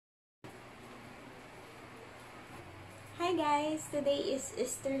Hi guys! Today is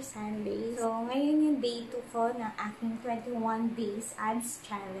Easter Sunday. So, ngayon yung day 2 ko ng aking 21 days abs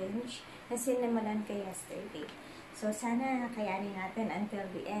challenge na sinimulan ko yesterday. So, sana nakayanin natin until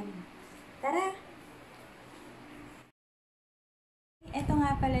the end. Tara! Ito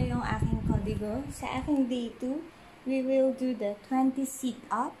nga pala yung aking kodigo. Sa aking day 2, we will do the 20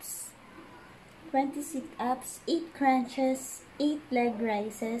 sit-ups. 20 sit-ups, 8 crunches, 8 leg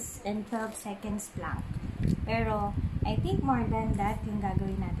rises, and 12 seconds plank. Pero, I think more than that yung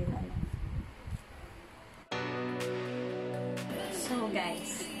gagawin natin ulit. So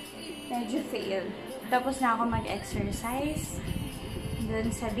guys, medyo fail. Tapos na ako mag-exercise dun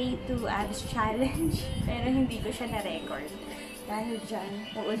sa day 2 abs challenge. Pero hindi ko siya na-record. Dahil dyan,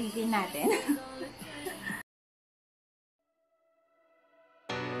 uulitin natin.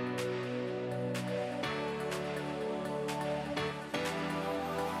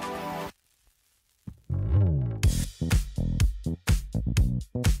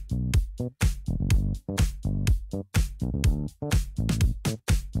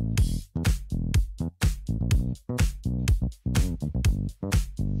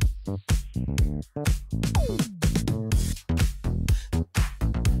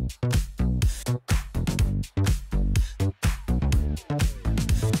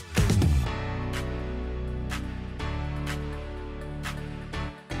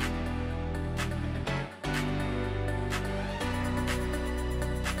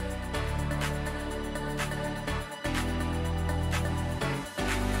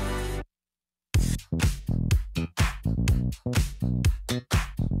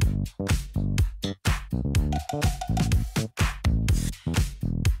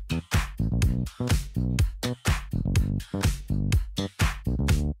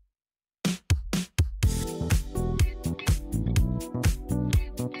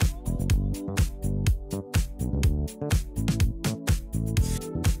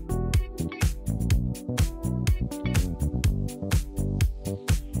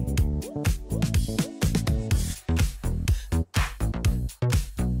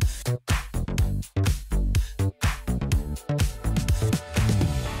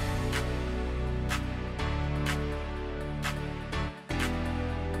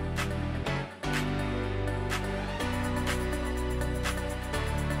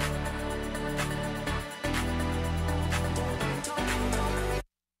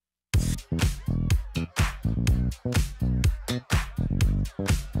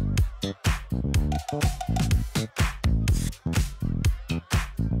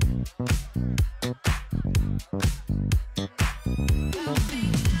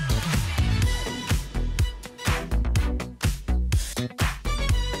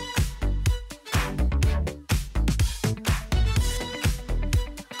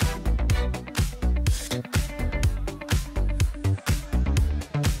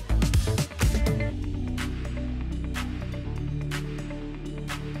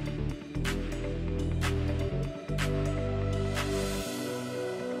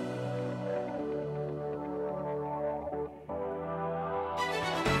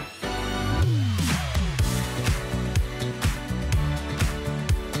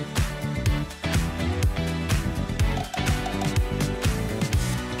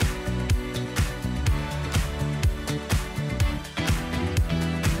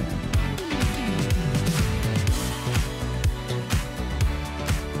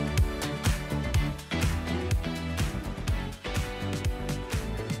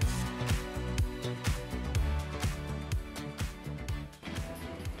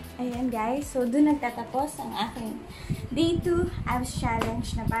 Ayan guys, so doon nagtatapos ang aking day 2 abs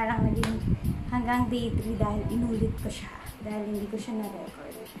challenge na parang naging hanggang day 3 dahil inulit ko siya. Dahil hindi ko siya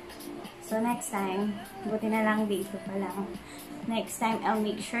na-record. So next time, buti na lang day 2 pa lang. Next time, I'll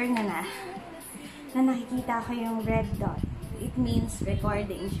make sure na nakikita ko yung red dot. It means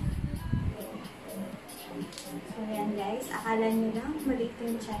recording siya. So ayan guys, akala nyo lang maliit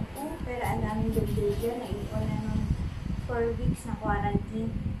yung chat ko. Pero ang daming video na ipon na ng 4 weeks na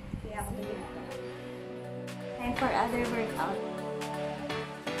quarantine. Kaya ako din. And for other workout.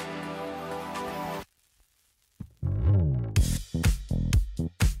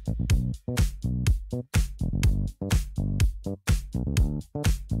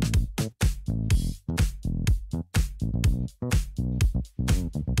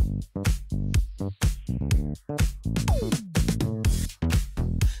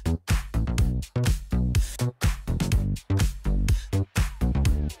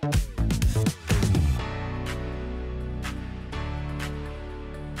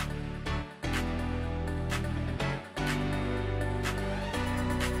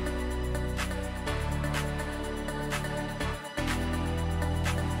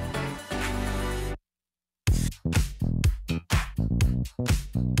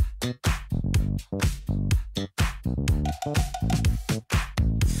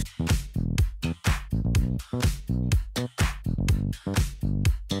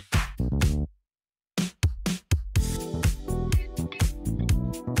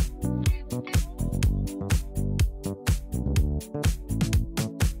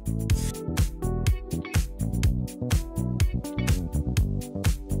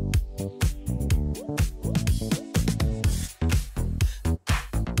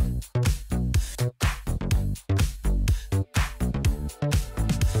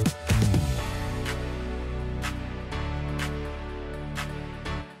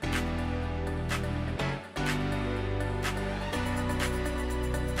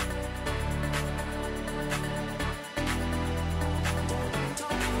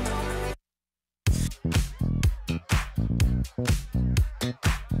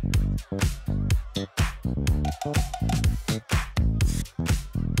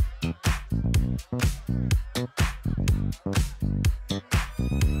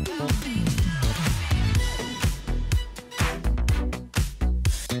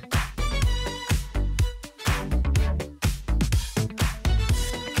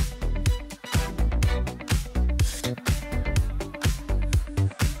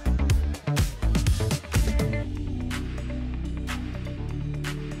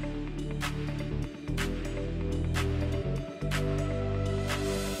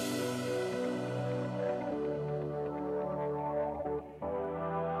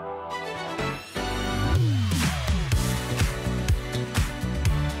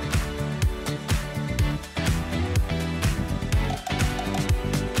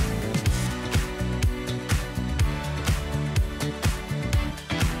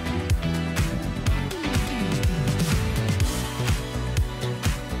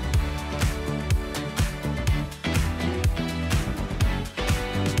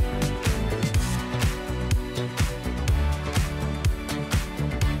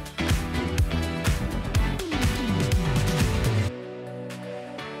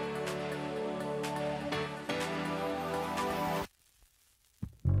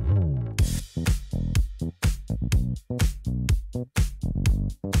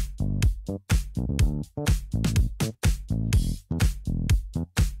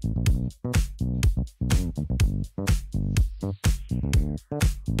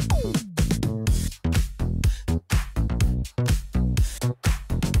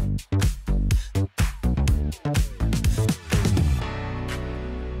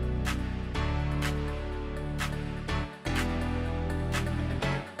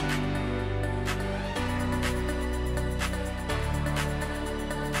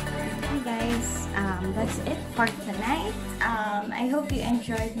 guys, that's it for tonight. I hope you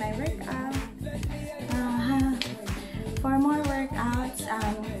enjoyed my workout. For more workouts,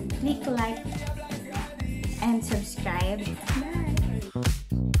 click like and subscribe. Bye!